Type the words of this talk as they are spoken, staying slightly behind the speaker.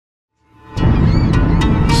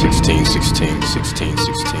16, 16,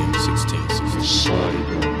 16, 16, 16.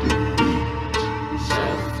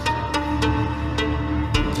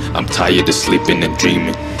 I'm tired of sleeping and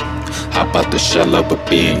dreaming. How about the shell of a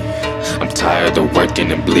being? I'm tired of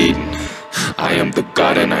working and bleeding. I am the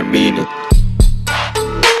God and I mean it.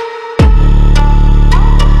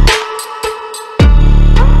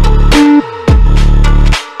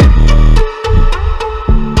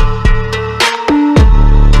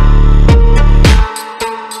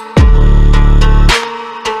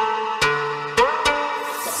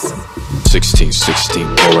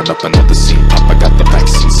 Pouring up another scene. Papa got the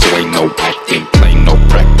vaccine, so ain't no acting, playing no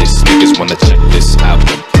practice. Niggas wanna check this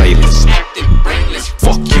album playlist.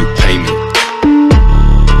 Fuck you, pay me.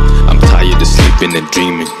 I'm tired of sleeping and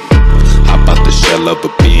dreaming. How about the shell of a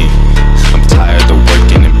being? I'm tired of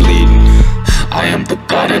working and bleeding. I am the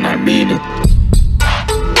God and I mean it.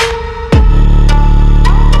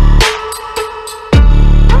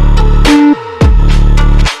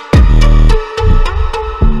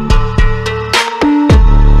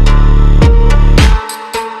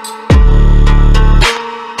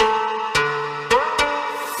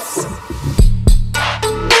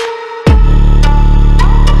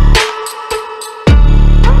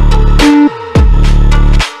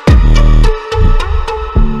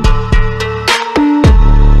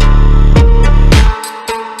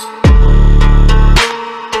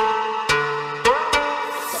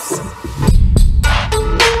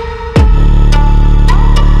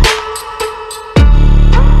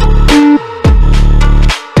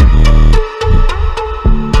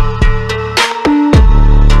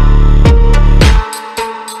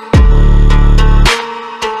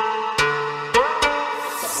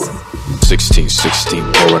 16,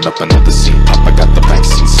 pouring up another scene. Papa got the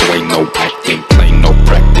vaccine, so ain't no acting, playing no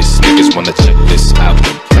practice. Niggas wanna check this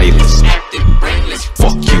album playlist.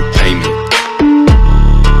 Fuck you, pay me.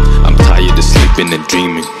 I'm tired of sleeping and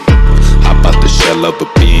dreaming. How about the shell of a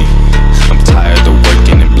being? I'm tired of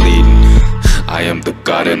working and bleeding. I am the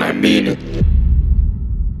God and I mean it.